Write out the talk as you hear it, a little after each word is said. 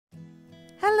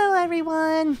Hello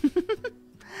everyone!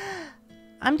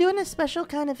 I'm doing a special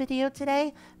kind of video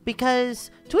today because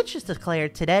Twitch just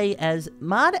declared today as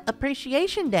Mod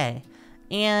Appreciation Day.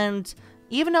 And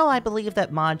even though I believe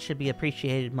that mods should be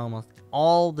appreciated almost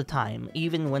all the time,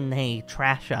 even when they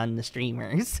trash on the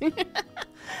streamers.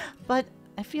 But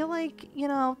I feel like, you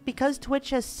know, because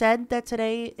Twitch has said that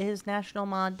today is National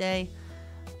Mod Day,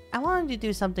 I wanted to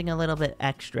do something a little bit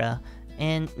extra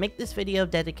and make this video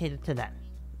dedicated to them.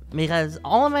 Because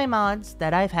all of my mods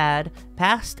that I've had,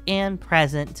 past and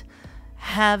present,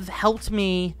 have helped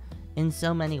me in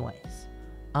so many ways.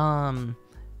 I'm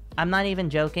not even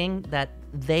joking that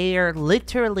they are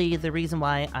literally the reason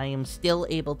why I am still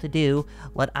able to do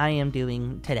what I am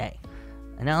doing today.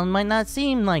 And it might not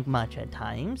seem like much at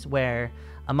times, where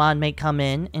a mod may come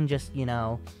in and just, you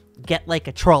know, get like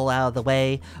a troll out of the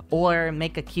way, or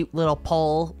make a cute little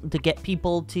poll to get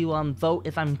people to vote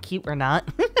if I'm cute or not.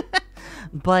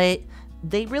 But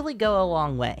they really go a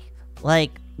long way.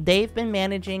 Like, they've been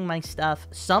managing my stuff,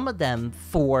 some of them,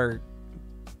 for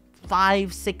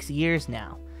 5-6 years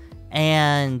now.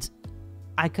 And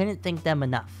I couldn't thank them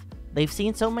enough. They've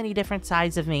seen so many different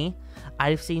sides of me.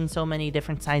 I've seen so many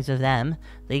different sides of them.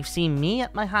 They've seen me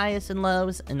at my highest and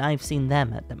lows, and I've seen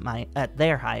them at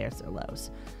their highest or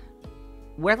lows.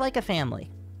 We're like a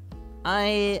family.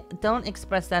 I don't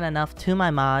express that enough to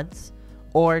my mods,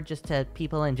 or just to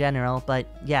people in general, but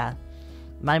yeah,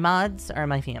 my mods are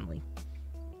my family.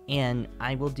 And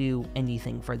I will do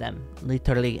anything for them.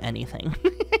 Literally anything.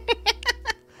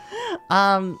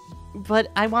 But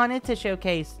I wanted to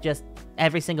showcase just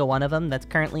every single one of them that's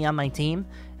currently on my team,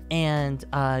 and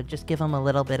just give them a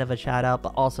little bit of a shout out,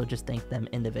 but also just thank them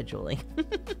individually.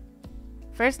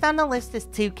 First on the list is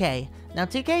 2K. Now,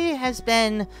 2K has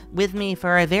been with me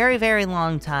for a very, very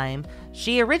long time.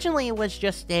 She originally was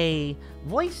just a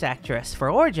voice actress for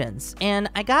Origins,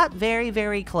 and I got very,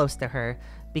 very close to her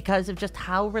because of just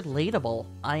how relatable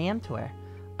I am to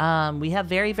her. We have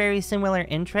very, very similar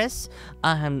interests.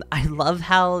 I love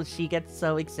how she gets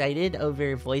so excited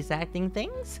over voice acting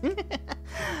things.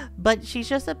 But she's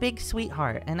just a big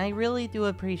sweetheart, and I really do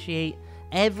appreciate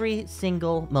every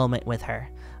single moment with her.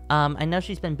 I know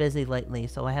she's been busy lately,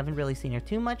 so I haven't really seen her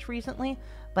too much recently,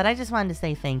 but I just wanted to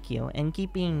say thank you, and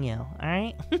keep being you,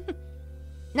 alright?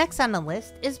 Next on the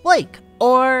list is Blake,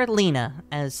 or Lena,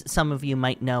 as some of you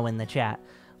might know in the chat.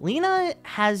 Lena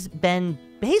has been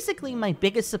basically my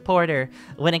biggest supporter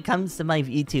when it comes to my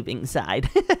VTubing side.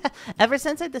 Ever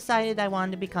since I decided I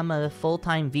wanted to become a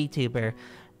full-time VTuber,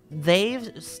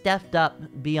 they've stepped up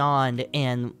beyond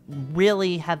and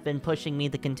really have been pushing me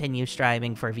to continue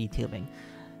striving for VTubing.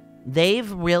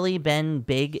 They've really been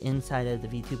big inside of the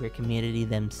VTuber community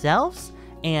themselves,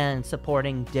 and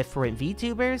supporting different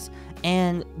VTubers,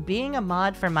 and being a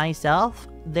mod for myself,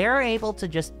 they're able to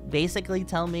just basically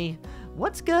tell me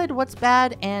what's good, what's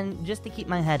bad, and just to keep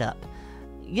my head up.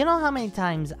 You know how many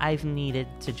times I've needed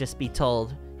to just be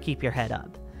told, keep your head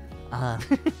up.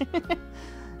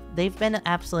 They've been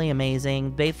absolutely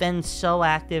amazing. They've been so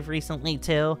active recently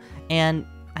too, and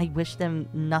I wish them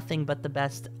nothing but the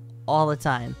best all the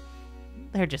time.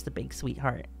 They're just a big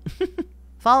sweetheart.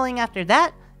 Following after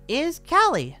that is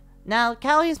Callie. Now,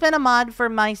 Callie's been a mod for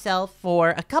myself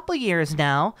for a couple years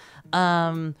now.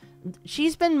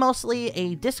 She's been mostly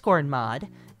a Discord mod,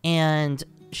 and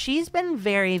she's been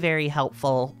very, very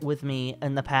helpful with me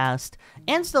in the past,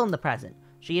 and still in the present.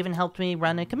 She even helped me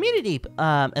run a community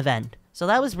event, so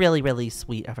that was really, really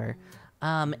sweet of her.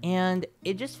 And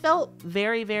it just felt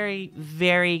very, very,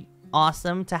 very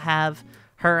awesome to have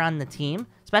her on the team,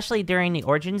 especially during the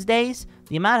Origins days.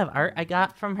 The amount of art I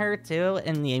got from her too,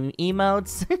 and the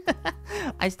emotes,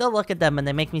 I still look at them and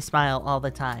they make me smile all the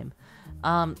time.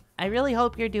 I really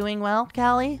hope you're doing well,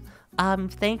 Callie.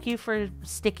 Thank you for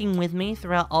sticking with me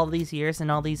throughout all these years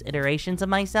and all these iterations of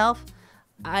myself.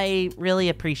 I really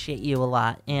appreciate you a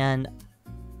lot, and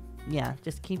yeah,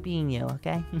 just keep being you,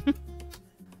 okay?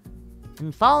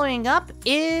 And following up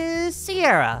is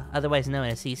Sierra, otherwise known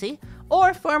as Cece,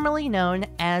 or formerly known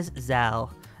as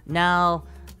Zal. Now,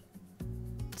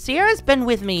 Sierra's been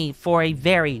with me for a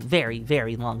very, very,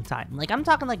 very long time. Like, I'm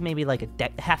talking like maybe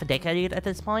like half a decade at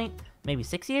this point. Maybe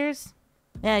 6 years?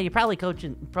 Yeah, you're probably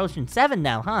approaching 7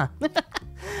 now, huh?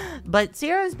 But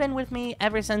Sierra's been with me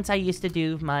ever since I used to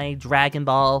do my Dragon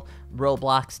Ball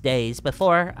Roblox days,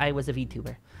 before I was a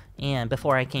VTuber, and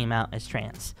before I came out as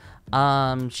trans.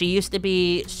 She used to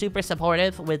be super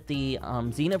supportive with the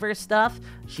Xenoverse stuff.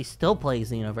 She still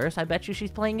plays Xenoverse. I bet you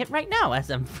she's playing it right now as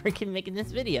I'm freaking making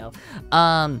this video.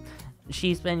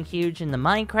 She's been huge in the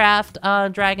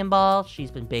Minecraft Dragon Ball. She's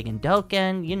been big in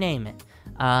Dokkan, you name it.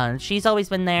 She's always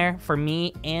been there for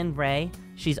me and Ray.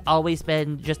 She's always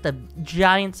been just a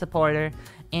giant supporter,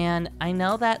 and I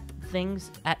know that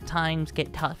things at times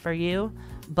get tough for you,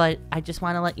 but I just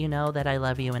want to let you know that I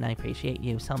love you and I appreciate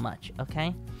you so much,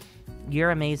 okay?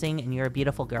 You're amazing and you're a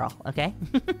beautiful girl, okay?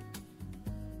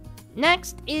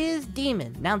 Next is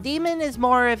Demon. Now, Demon is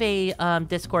more of a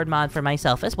Discord mod for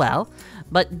myself as well,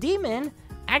 but Demon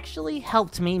actually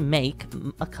helped me make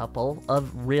a couple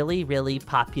of really, really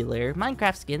popular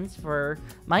Minecraft skins for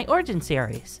my Origin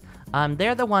series.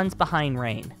 They're the ones behind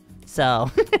Rain.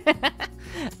 So,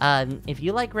 if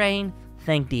you like Rain,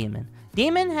 thank Demon.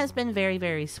 Demon has been very,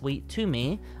 very sweet to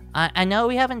me. I know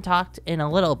we haven't talked in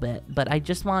a little bit, but I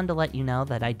just wanted to let you know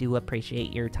that I do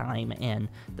appreciate your time and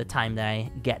the time that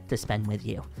I get to spend with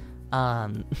you.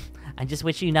 I just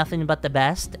wish you nothing but the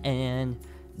best, and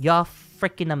y'all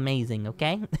freaking amazing,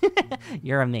 okay?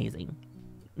 You're amazing.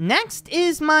 Next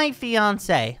is my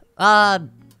fiance. Hi,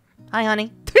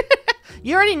 honey.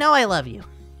 You already know I love you.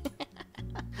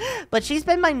 But she's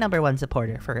been my #1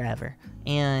 supporter forever.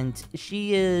 And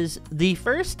she is the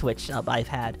first Twitch sub I've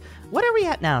had. What are we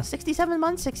at now? 67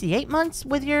 months? 68 months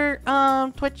with your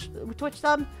Twitch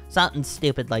sub? Something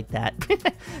stupid like that.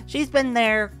 She's been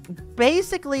there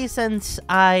basically since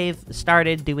I've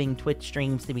started doing Twitch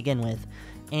streams to begin with.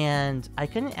 And I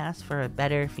couldn't ask for a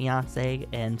better fiance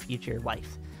and future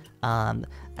wife. I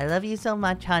love you so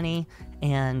much, honey.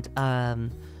 And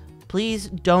please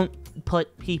don't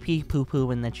put pee-pee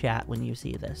poo-poo in the chat when you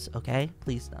see this, okay?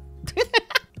 Please don't.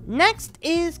 Next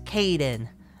is Caden.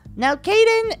 Now,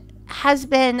 Caden has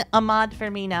been a mod for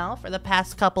me now for the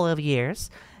past couple of years,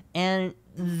 and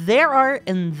their art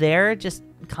and their just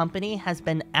company has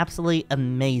been absolutely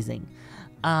amazing.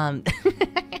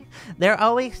 They're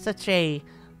always such a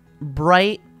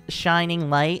bright, shining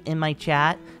light in my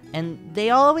chat, and they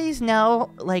always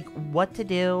know like what to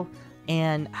do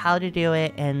and how to do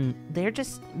it, and they're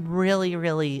just really,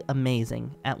 really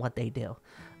amazing at what they do.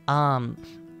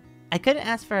 I couldn't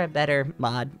ask for a better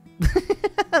mod,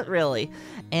 really,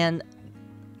 and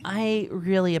I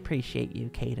really appreciate you,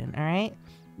 Caden, alright?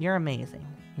 You're amazing.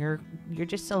 You're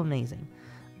just so amazing.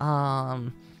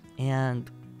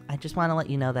 And I just want to let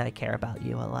you know that I care about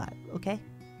you a lot, okay?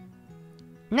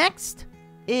 Next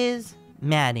is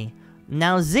Maddie.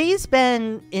 Now, Z's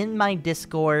been in my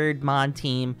Discord mod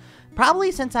team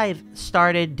probably since I've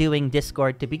started doing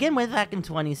Discord to begin with back in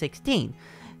 2016.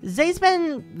 Zay's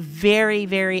been very,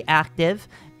 very active,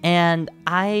 and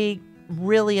I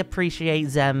really appreciate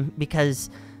them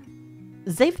because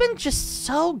they've been just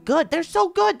so good. They're so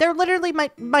good. They're literally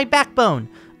my backbone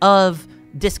of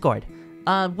Discord.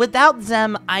 Without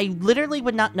them, I literally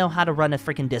would not know how to run a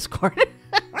freaking Discord.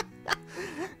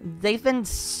 They've been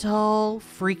so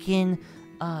freaking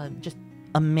just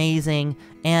amazing,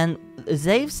 and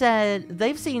they've said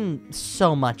they've seen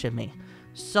so much of me.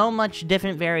 So much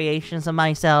different variations of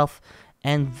myself,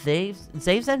 and they've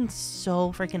been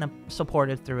so freaking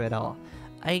supportive through it all.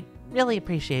 I really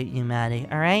appreciate you, Maddie,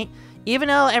 alright? Even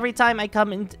though every time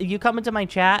you come into my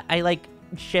chat, I like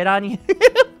shit on you,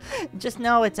 just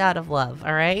know it's out of love,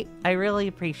 alright? I really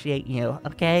appreciate you,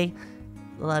 okay?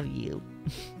 Love you.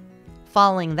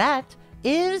 Following that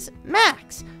is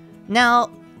Max.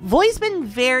 Now, Voi's been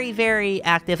very, very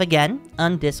active again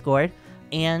on Discord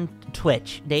and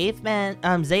Twitch. Void's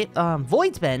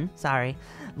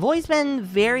been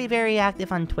very, very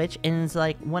active on Twitch and is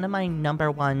like one of my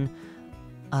 #1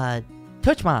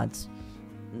 Twitch mods.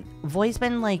 Void's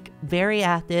been like very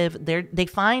active. They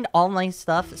find all my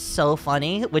stuff so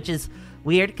funny, which is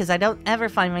weird because I don't ever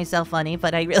find myself funny,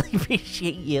 but I really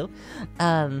appreciate you.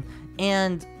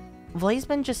 And Void's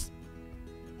been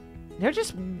they're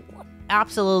just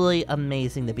absolutely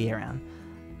amazing to be around.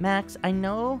 Max, I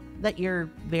know that you're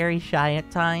very shy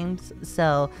at times,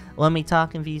 so when we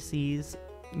talk in VCs,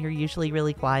 you're usually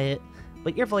really quiet,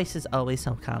 but your voice is always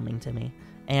so calming to me,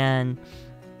 and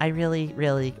I really,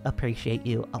 really appreciate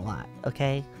you a lot,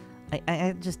 okay?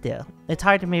 I just do. It's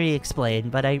hard to maybe explain,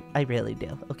 but I really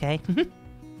do, okay?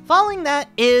 Following that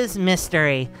is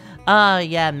Mystery.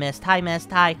 Yeah, Mist. Hi,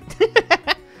 Mist. Hi.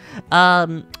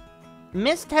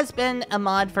 Mist has been a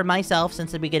mod for myself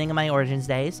since the beginning of my Origins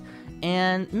days,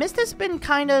 and Mist has been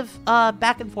kind of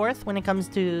back and forth when it comes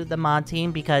to the mod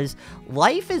team because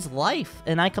life is life,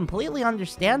 and I completely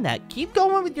understand that. Keep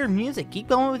going with your music, keep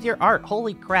going with your art.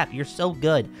 Holy crap, you're so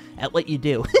good at what you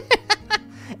do.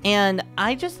 And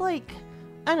I just like,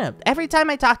 I don't know, every time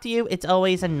I talk to you, it's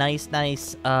always a nice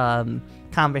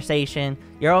conversation.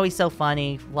 You're always so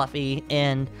funny, fluffy,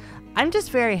 and I'm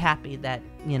just very happy that,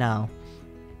 you know,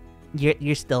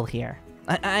 you're still here.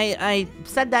 I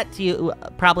said that to you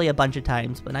probably a bunch of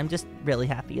times, but I'm just really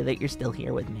happy that you're still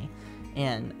here with me.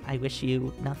 and I wish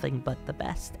you nothing but the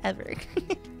best ever.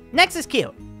 Next is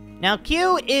Q. Now,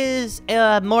 Q is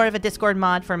more of a Discord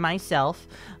mod for myself,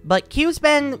 but Q's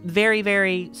been very,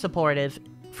 very supportive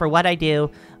for what I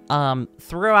do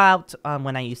throughout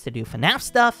when I used to do FNAF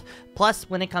stuff, plus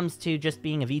when it comes to just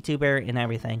being a VTuber and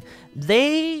everything.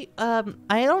 I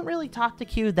don't really talk to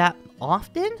Q that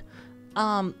often,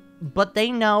 but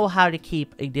they know how to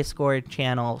keep a Discord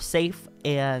channel safe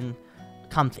and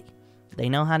comfy. They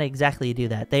know how to exactly do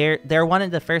that. They're one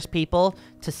of the first people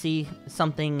to see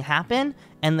something happen,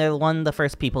 and they're one of the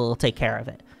first people to take care of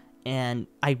it. And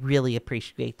I really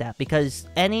appreciate that, because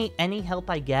any help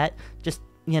I get just,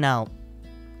 you know,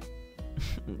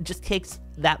 just takes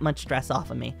that much stress off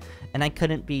of me, and I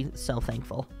couldn't be so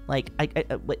thankful. Like,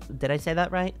 wait, did I say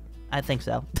that right? I think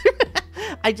so.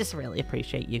 I just really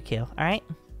appreciate you, Q. All right.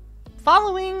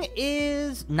 Following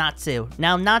is Natsu.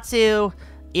 Now, Natsu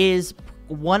is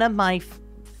one of my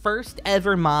first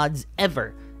ever mods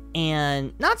ever,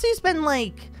 and Natsu's been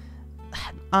like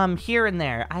here and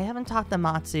there. I haven't talked to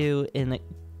Natsu in a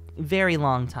very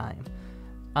long time.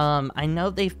 I know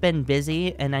they've been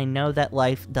busy, and I know that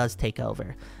life does take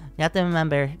over. You have to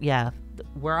remember, yeah,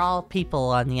 we're all people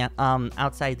on the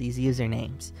outside these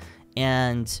usernames,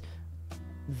 and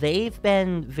they've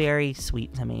been very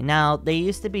sweet to me. Now, they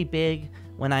used to be big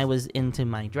when I was into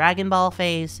my Dragon Ball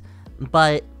phase,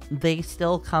 but they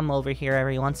still come over here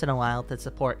every once in a while to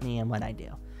support me in what I do.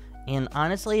 And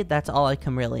honestly, that's all I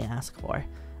can really ask for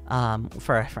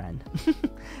a friend.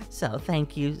 So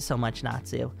thank you so much,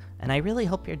 Natsu. And I really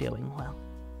hope you're doing well.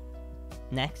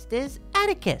 Next is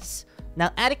Atticus.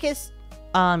 Now, Atticus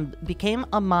became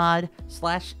a mod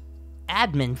 /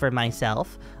 admin for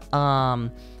myself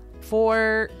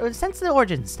since the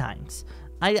Origins times.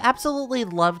 I absolutely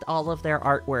loved all of their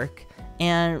artwork,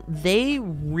 and they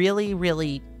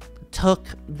really took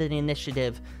the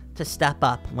initiative to step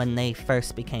up when they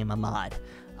first became a mod.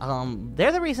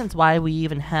 They're the reasons why we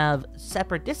even have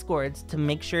separate Discords to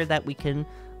make sure that we can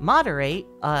moderate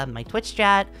my Twitch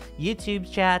chat,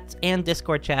 YouTube chats, and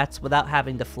Discord chats without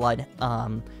having to flood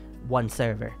one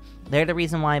server. They're the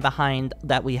reason why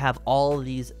we have all of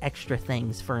these extra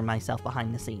things for myself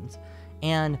behind the scenes.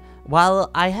 And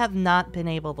while I have not been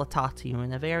able to talk to you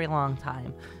in a very long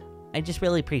time, I just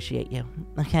really appreciate you,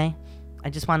 okay? I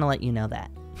just want to let you know that.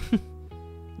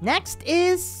 Next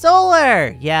is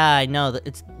Solar. Yeah, I know.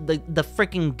 It's the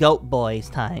freaking Goat Boys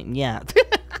time. Yeah.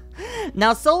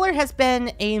 Now, Solar has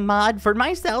been a mod for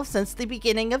myself since the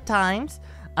beginning of times.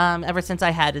 Ever since I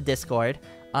had a Discord.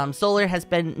 Solar has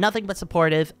been nothing but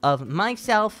supportive of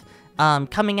myself,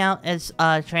 coming out as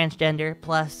transgender,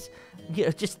 plus, you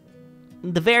know, just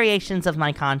the variations of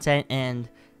my content and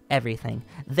everything.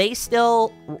 They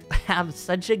still have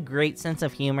such a great sense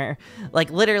of humor. Like,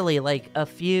 literally, like a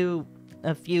few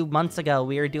months ago,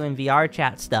 we were doing VR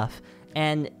chat stuff,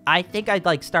 and I think I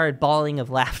like started bawling of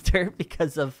laughter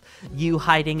because of you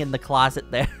hiding in the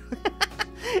closet there.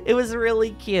 It was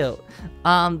really cute.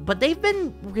 But they've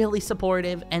been really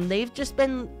supportive, and they've just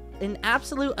been an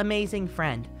absolute amazing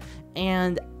friend,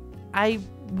 and I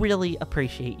really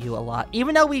appreciate you a lot.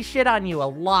 Even though we shit on you a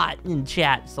lot in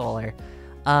chat, Solar,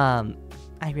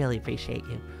 I really appreciate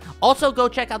you. Also, go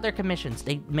check out their commissions.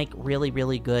 They make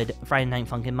really good Friday Night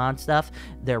Funkin' mod stuff.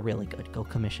 They're really good. Go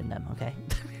commission them, okay?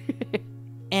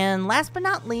 And last but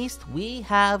not least, we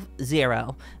have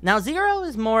Zero. Now, Zero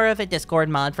is more of a Discord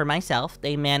mod for myself.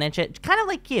 They manage it kind of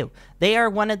like you. They are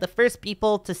one of the first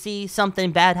people to see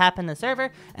something bad happen to the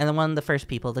server, and then one of the first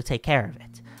people to take care of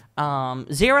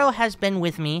it. Zero has been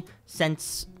with me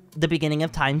since the beginning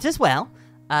of times as well.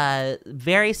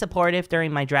 Very supportive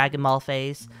during my Dragon Ball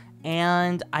phase,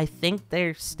 and I think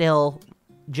they're still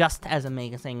just as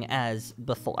amazing as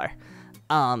before.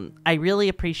 I really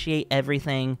appreciate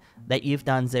everything that you've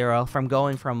done, Zero, from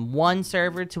going from one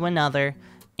server to another,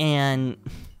 and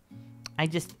I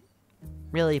just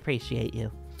really appreciate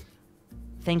you.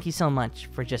 Thank you so much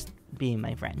for just being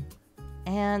my friend.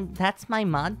 And that's my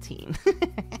mod team.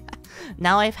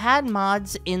 Now, I've had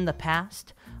mods in the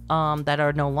past that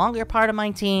are no longer part of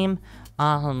my team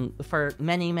for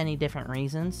many different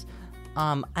reasons.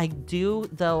 I do,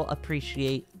 though,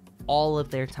 appreciate all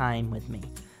of their time with me.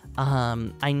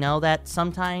 I know that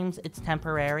sometimes it's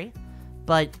temporary,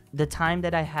 but the time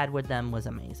that I had with them was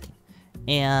amazing.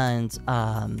 And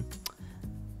I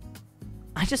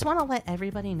just want to let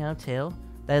everybody know, too,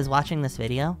 that is watching this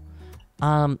video,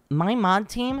 my mod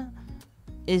team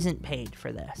isn't paid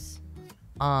for this.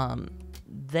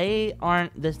 They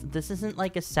aren't, this isn't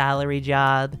like a salary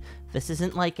job. This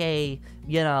isn't like a,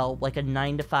 you know, like a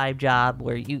 9-to-5 job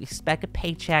where you expect a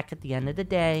paycheck at the end of the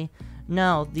day.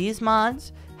 No, these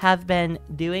mods have been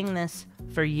doing this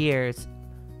for years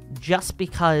just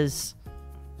because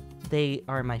they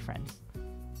are my friends.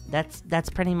 That's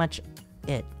pretty much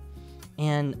it.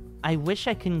 And I wish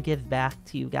I can give back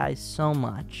to you guys so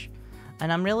much.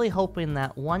 And I'm really hoping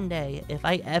that one day, if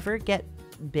I ever get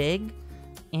big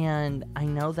and I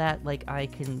know that like I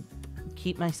can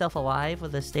keep myself alive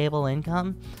with a stable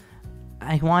income,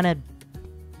 I want to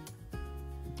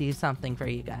do something for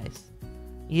you guys.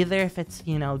 Either if it's,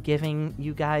 you know, giving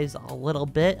you guys a little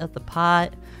bit of the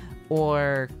pot,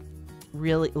 or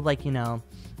really, like, you know,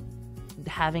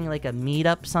 having like a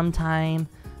meetup sometime.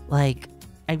 Like,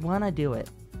 I want to do it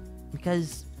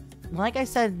because, like I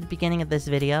said at the beginning of this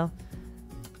video,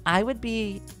 I would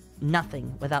be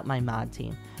nothing without my mod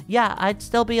team. Yeah, I'd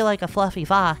still be like a fluffy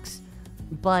fox,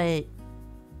 but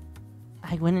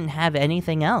I wouldn't have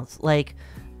anything else. Like,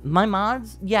 my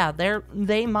mods, yeah,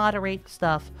 they moderate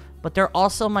stuff, but they're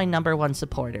also my #1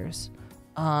 supporters,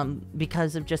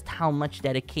 because of just how much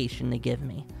dedication they give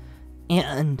me.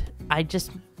 And I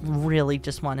just really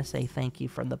just want to say thank you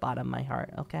from the bottom of my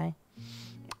heart, okay?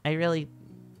 I really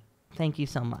thank you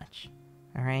so much.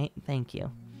 All right? Thank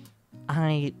you.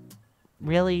 I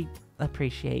really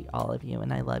appreciate all of you,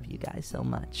 and I love you guys so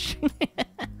much.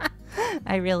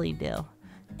 I really do.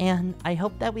 And I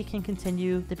hope that we can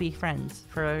continue to be friends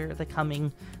for the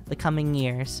coming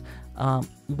years,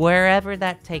 wherever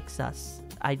that takes us.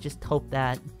 I just hope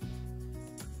that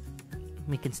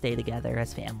we can stay together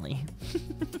as family.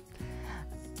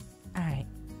 All right.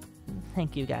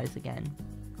 Thank you guys again.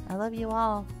 I love you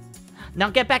all. Now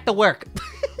get back to work.